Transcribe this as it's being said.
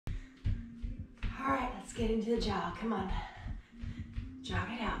get into the jog. Come on. Jog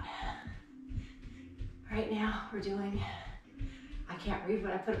it out. Right now, we're doing, I can't read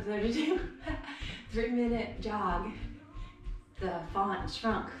what I put up there to do. 3-minute jog. The font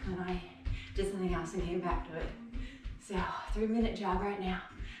shrunk when I did something else and came back to it. So 3-minute jog right now.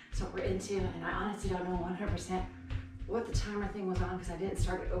 That's what we're into, and I honestly don't know 100% what the timer thing was on because I didn't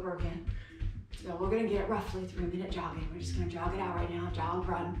start it over again. So we're gonna get roughly 3-minute jogging. We're just gonna jog it out right now, jog,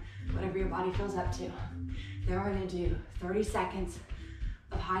 run, whatever your body feels up to. Then we're gonna do 30 seconds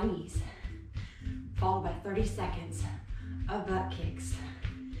of high knees, followed by 30 seconds of butt kicks,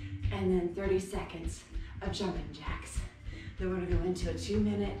 and then 30 seconds of jumping jacks. Then we're gonna go into a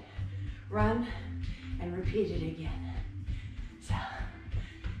 2-minute run and repeat it again. So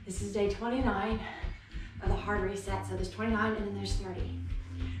this is day 29 of the hard reset. So there's 29 and then there's 30.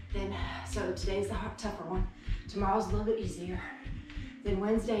 Then, so today's the tougher one. Tomorrow's a little bit easier. Then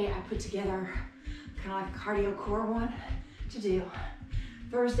Wednesday, I put together kind of like a cardio core one to do.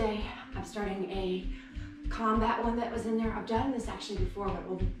 Thursday, I'm starting a combat one that was in there. I've done this actually before, but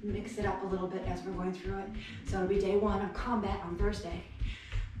we'll mix it up a little bit as we're going through it. So it'll be day 1 of combat on Thursday.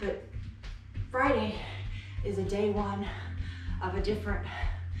 But Friday is a day 1 of a different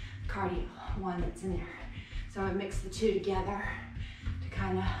cardio one that's in there. So I'm gonna mix the two together to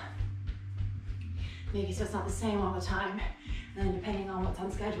kind of make it so it's not the same all the time. And then depending on what's on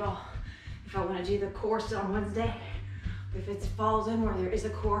schedule, if I want to do the core still on Wednesday, if it falls in where there is a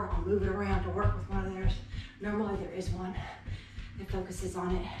core, I'll move it around to work with one of theirs. Normally there is one that focuses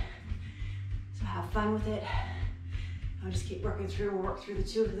on it. So have fun with it. I'll just keep working through, we'll work through the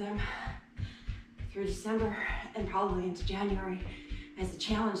 2 of them through December and probably into January as the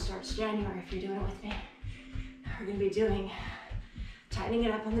challenge starts January if you're doing it with me. We're gonna be doing, tightening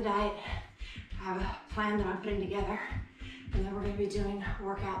it up on the diet. I have a plan that I'm putting together, and then we're gonna be doing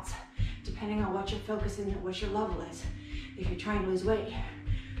workouts depending on what you're focusing on, what your level is. If you're trying to lose weight,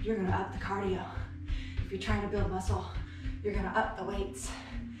 you're gonna up the cardio. If you're trying to build muscle, you're gonna up the weights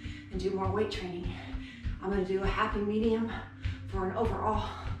and do more weight training. I'm gonna do a happy medium for an overall.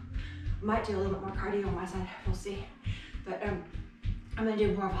 I might do a little bit more cardio on my side, we'll see. But I'm gonna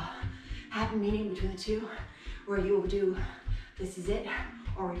do more of a happy medium between the 2, where you will do, this is it,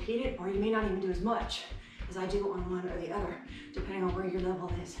 or repeat it, or you may not even do as much as I do on one or the other, depending on where your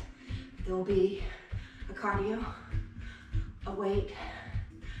level is. There will be a cardio, a weight,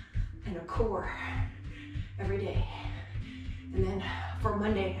 and a core every day. And then for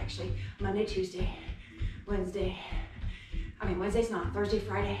Monday, actually, Monday, Tuesday, Wednesday, Wednesday's not, Thursday,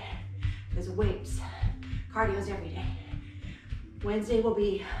 Friday, there's weights, cardio's every day. Wednesday will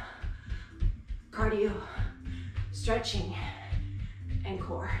be cardio, stretching, and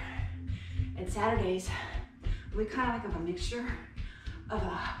core. And Saturdays will be kind of like a mixture of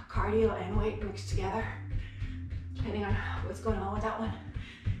a cardio and weight mixed together, depending on what's going on with that one.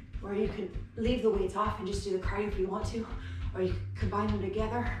 Or you can leave the weights off and just do the cardio if you want to, or you combine them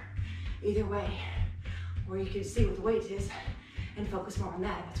together, either way. Or you can see what the weight is and focus more on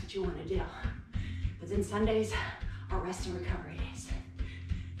that if that's what you want to do. But then Sundays are rest and recovery days.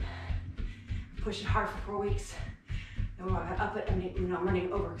 Push it hard for 4 weeks. And we're gonna up it, I'm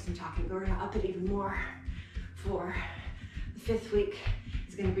running over because I'm talking, but we're gonna up it even more for the 5th week.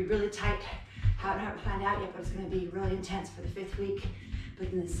 It's gonna be really tight. I haven't planned out yet, but it's gonna be really intense for the 5th week.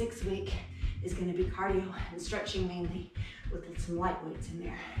 But then the 6th week is gonna be cardio and stretching mainly with some light weights in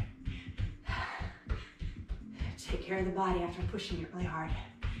there. Take care of the body after pushing it really hard.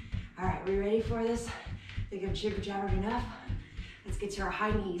 All right, we ready for this? I think I've jibber-jabbered enough. Let's get to our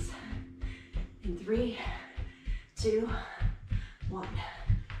high knees. In 3, 2, 1.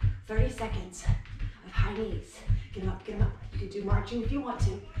 30 seconds of high knees. Get them up, get them up. You can do marching if you want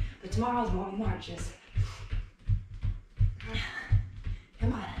to, but tomorrow's morning marches.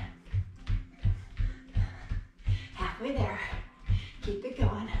 Come on. Halfway there. Keep it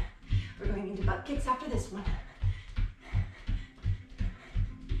going. We're going into butt kicks after this one.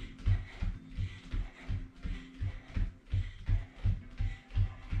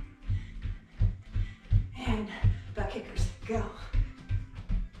 And butt kickers, go.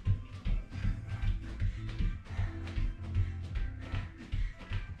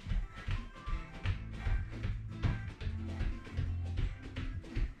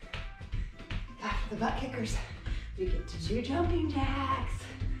 After the butt kickers, we get to 2 jumping jacks.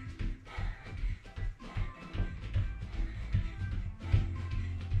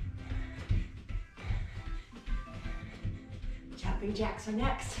 Jumping jacks are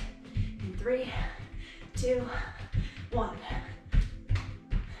next. In 3, 2, 1.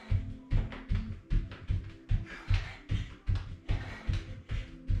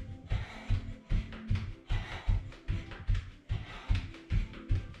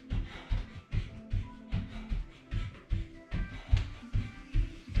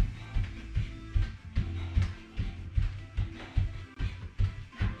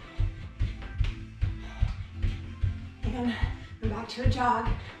 second, and back to a jog.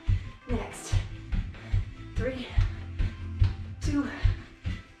 Next. 3, 2,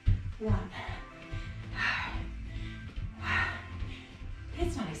 1.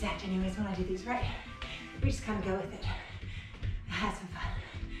 It's not exact anyways when I do these, right? We just kind of go with it. Have some fun.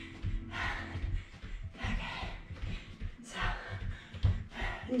 Okay. So,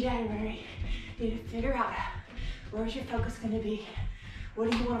 in January, you need to figure out where's your focus going to be?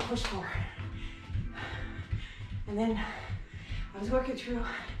 What do you want to push for? And then I was working through,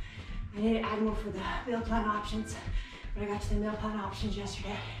 I needed to add more for the meal plan options, but I got to the meal plan options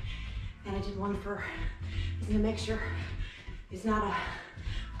yesterday, and I did one for, it's in a mixture. It's not a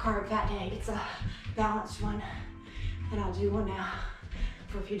carb fat day, it's a balanced one. And I'll do one now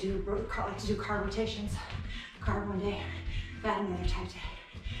for if you do like to do carb rotations, carb one day, fat another type day.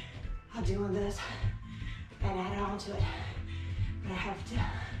 I'll do one of those and add it on to it. But I have to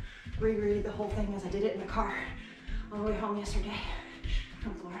reread the whole thing as I did it in the car on the way home yesterday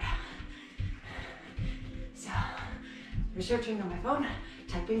from Florida. So, researching on my phone,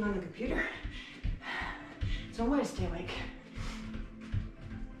 typing on the computer. It's one way to stay awake.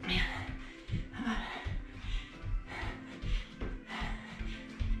 Come on.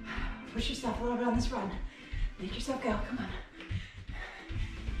 Push yourself a little bit on this run. Make yourself go, come on.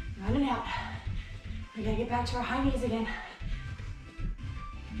 Run it out. We gotta get back to our high knees again.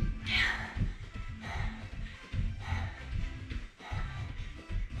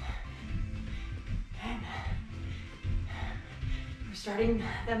 And we're starting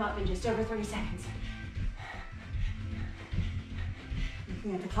them up in just over 30 seconds.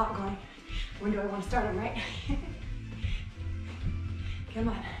 Looking at the clock going, when do I want to start them, right? Come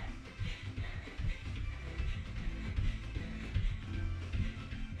on.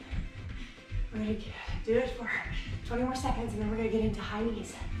 We're gonna do it for 20 more seconds and then we're gonna get into high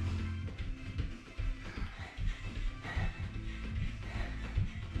knees.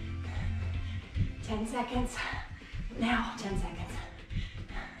 Ten seconds. Now, 10 seconds.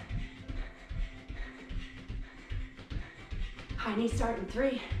 High knees start in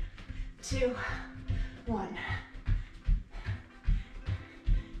 3, 2, 1.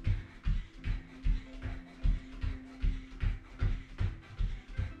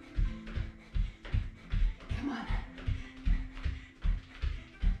 Come on.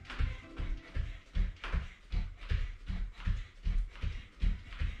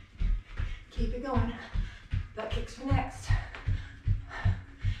 Keep it going. Butt kicks for next.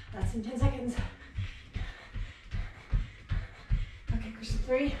 Less than 10 seconds. Okay, Chris,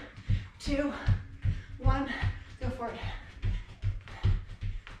 3, 2, 1. Go for it.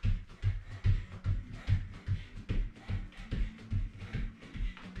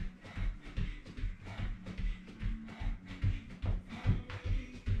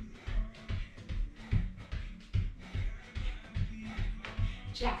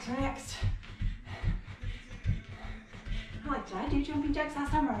 Jacks are next. I'm like, did I do jumping jacks last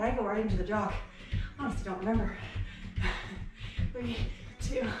time or did I go right into the jog? Honestly, don't remember. 3,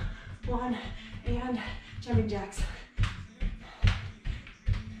 2, 1, and jumping jacks.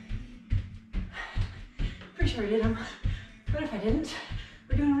 Pretty sure I did them, but if I didn't,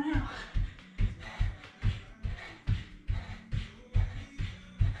 we're doing them now.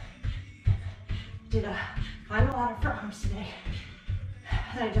 Did a final ladder front arms today.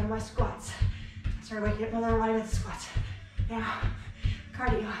 And I've done my squats. I started waking up my lower body with the squats. Now,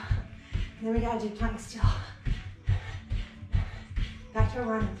 cardio. And then we gotta do plank still. Back to a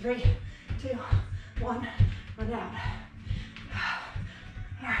run in 3, 2, 1, run it out.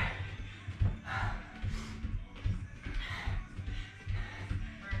 All right.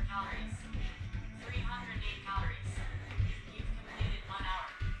 For calories, 308 calories. You've completed 1 hour.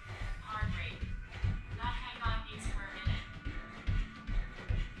 Heart rate, 9.5 beats per minute.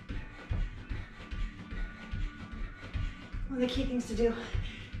 One of the key things to do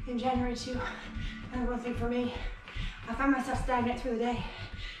in January too, and one thing for me, I find myself stagnant through the day,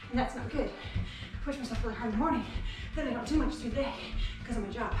 and that's not good. I push myself really hard in the morning, then I don't do much through the day because of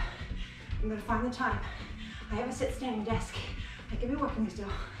my job. I'm gonna find the time. I have a sit-standing desk. I can be working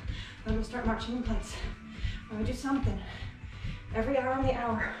still, but I'm gonna start marching in place. I'm gonna do something every hour on the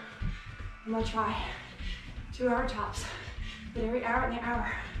hour. I'm gonna try 2 hour tops, but every hour on the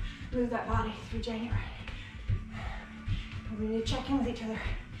hour, move that body through January. And we need to check in with each other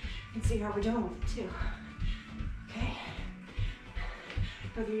and see how we're doing with it too. Okay?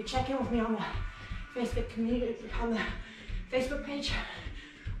 Whether you check in with me on the Facebook community, on the Facebook page,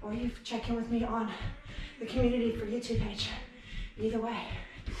 or you check in with me on the community for YouTube page. Either way.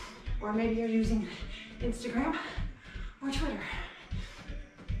 Or maybe you're using Instagram or Twitter.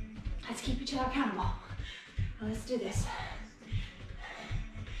 Let's keep each other accountable. Let's do this.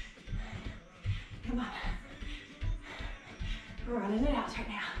 Come on. We're running it out right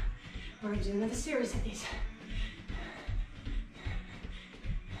now. We're gonna do another series of these.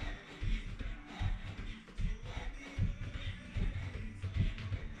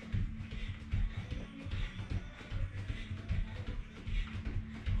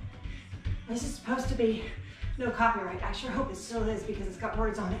 This is supposed to be no copyright. I sure hope it still is because it's got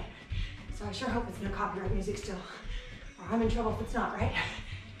words on it. So I sure hope it's no copyright music still. Or I'm in trouble if it's not, right?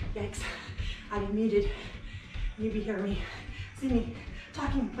 Yikes. I'd be muted. You'd be hearing me, see me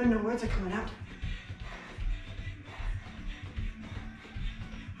talking, but no words are coming out.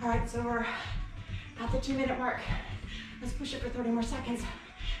 All right, so we're at the 2-minute mark. Let's push it for 30 more seconds.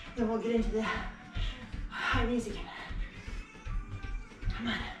 Then we'll get into the high knees again. Come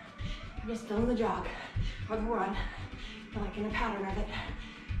on. You're just feeling the jog or the run. You're like in a pattern of it.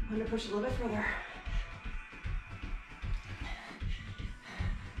 I'm gonna push a little bit further.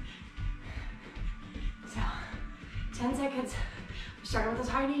 So, 10 seconds. We're starting with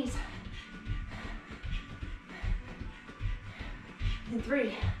those high knees. In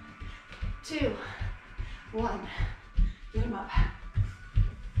 3, 2, 1. Get them up.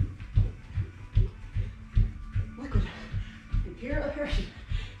 Liquid. Pure hydration.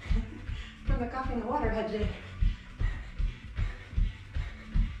 From the coffee and the water I had today.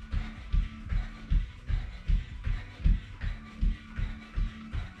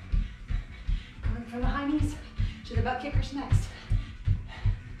 Coming from the high knees to the butt kickers next.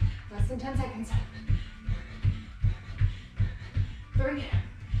 Less than 10 seconds. 3,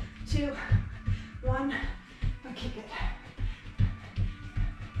 2, 1, butt kick it.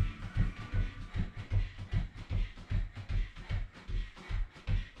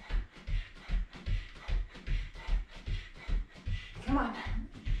 Come on,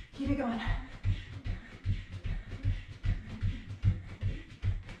 keep it going.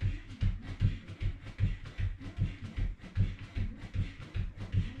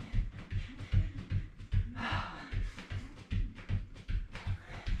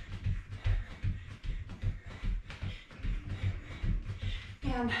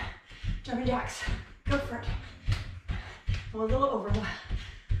 And jumping jacks, go for it. Well, a little over the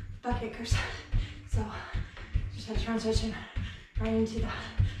butt kickers. So just had a transition right into the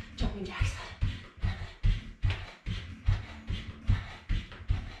jumping jacks.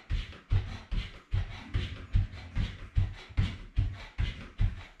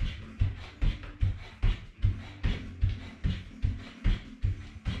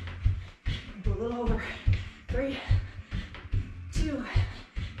 Go a little over. 3, 2,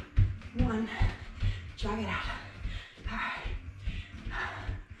 1. Jog it out. All right.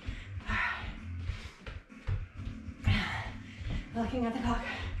 Looking at the clock,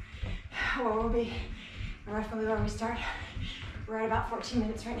 where we'll be, roughly where we start. We're at about 14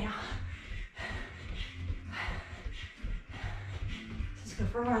 minutes right now. Let's go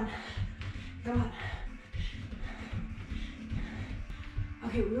for a run. Come on.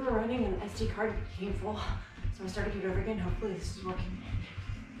 Okay, we were running and the SD card became full, so I started it over again. Hopefully this is working.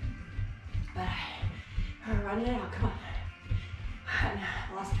 But I'm running it out, come on. And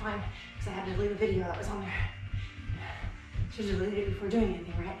I lost time because I had to delete a video that was on there. Should have deleted it before doing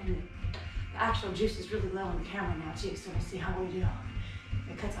anything, right? And the actual juice is really low on the camera now too, so we'll see how we do.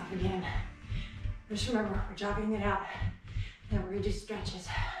 If it cuts off again. Just remember, we're jogging it out, and then we're gonna do stretches.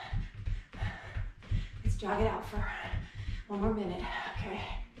 Let's jog it out for 1 more minute, okay?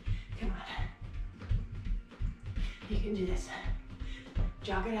 Come on. You can do this.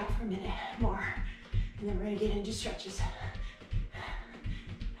 Jog it out for a minute more, and then we're gonna get into stretches.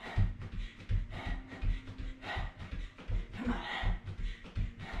 Come on.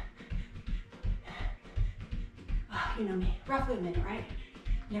 Oh, you know me, roughly a minute, right?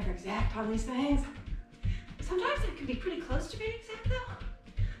 Never exact on these things. Sometimes it can be pretty close to being exact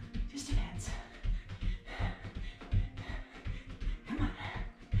though. Just depends. Come on.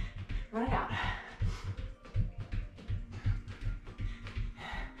 Run it out.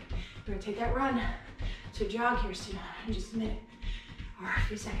 We're gonna take that run to a jog here soon, in just a minute, or a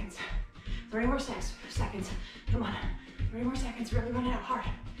few seconds. 30 more seconds, come on. 30 more seconds, really run it out hard.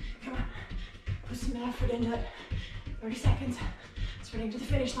 Come on, put some effort into it. 30 seconds, sprinting to the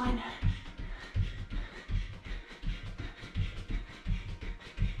finish line.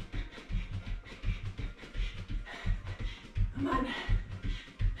 Come on.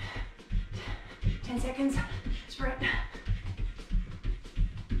 10 seconds, sprint.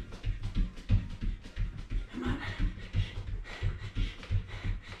 Come on.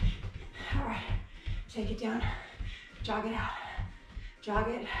 All right, take it down, jog it out. Jog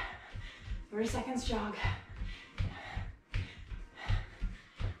it, 30 seconds jog.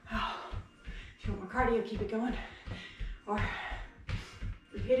 cardio, keep it going. Or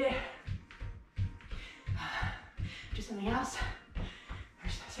repeat it. Do something else.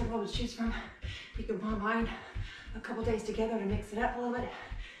 There's several to choose from. You can combine a couple days together to mix it up a little bit.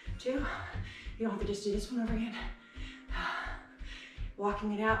 2, you don't have to just do this one over again.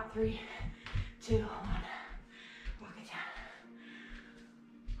 Walking it out, 3, 2, 1. Walk it down.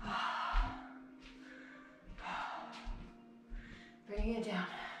 Bringing it down.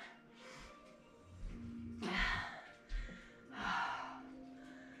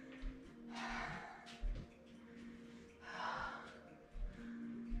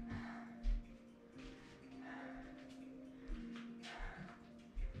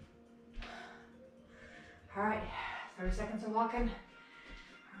 All right, 30 seconds of walking.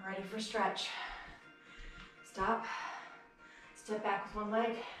 Ready for stretch. Stop. Step back with one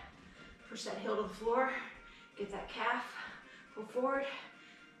leg. Push that heel to the floor. Get that calf. Pull forward.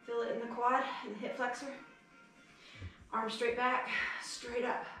 Feel it in the quad and the hip flexor. Arms straight back, straight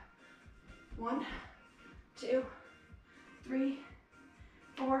up. 1, 2, 3,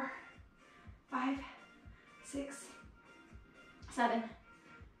 4, 5, 6, 7,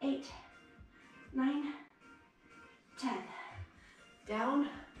 8, 9, 10. Down,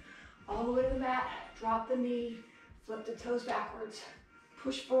 all the way to the mat. Drop the knee, flip the toes backwards.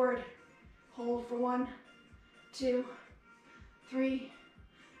 Push forward, hold for 1, 2, 3,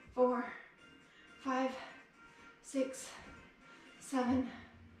 4, 5, 6, 7,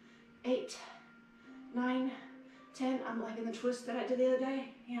 8, 9, 10. I'm liking the twist that I did the other day.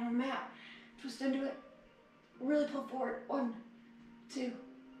 Hand on the mat, twist into it. Really pull forward. 1, 2,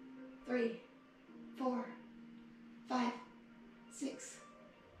 3, 4, 5, 6,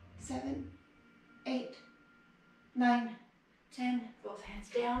 7, 8, 9, 10. Both hands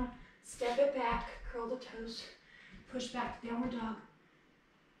down. Step it back. Curl the toes. Push back to downward dog.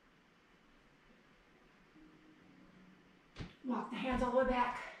 Walk the hands all the way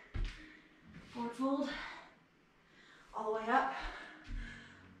back. Forward fold. All the way up.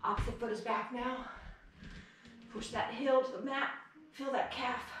 Opposite foot is back now. Push that heel to the mat. Feel that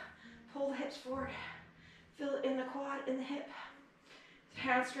calf. Pull the hips forward. Feel it in the quad, in the hip.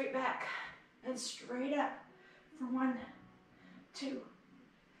 Hands straight back and straight up for 1, 2,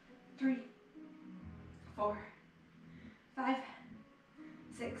 3, 4, 5,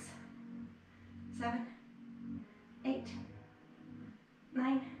 6, 7, 8,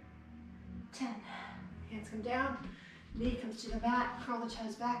 9, 10. Hands come down, knee comes to the mat, curl the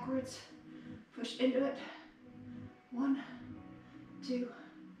toes backwards, push into it. 1, 2,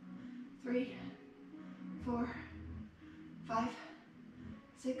 3, 4, 5,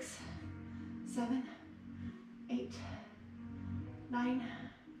 6, 7, 8, 9,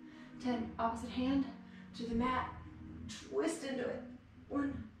 10. Opposite hand to the mat. Twist into it.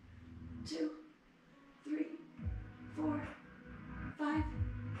 1, 2, 3, 4, 5,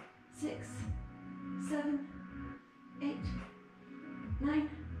 6, 7, 8, 9,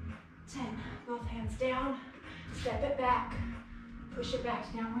 10. Both hands down. Step it back. Push it back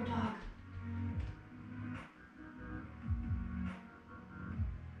to downward dog.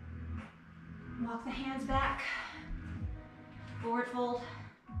 Walk the hands back. Forward fold.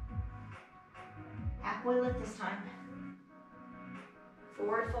 Halfway lift this time.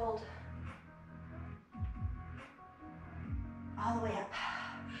 Forward fold. All the way up.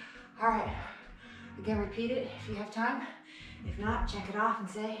 All right. Again, repeat it if you have time. If not, check it off and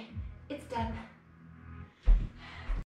say, it's done.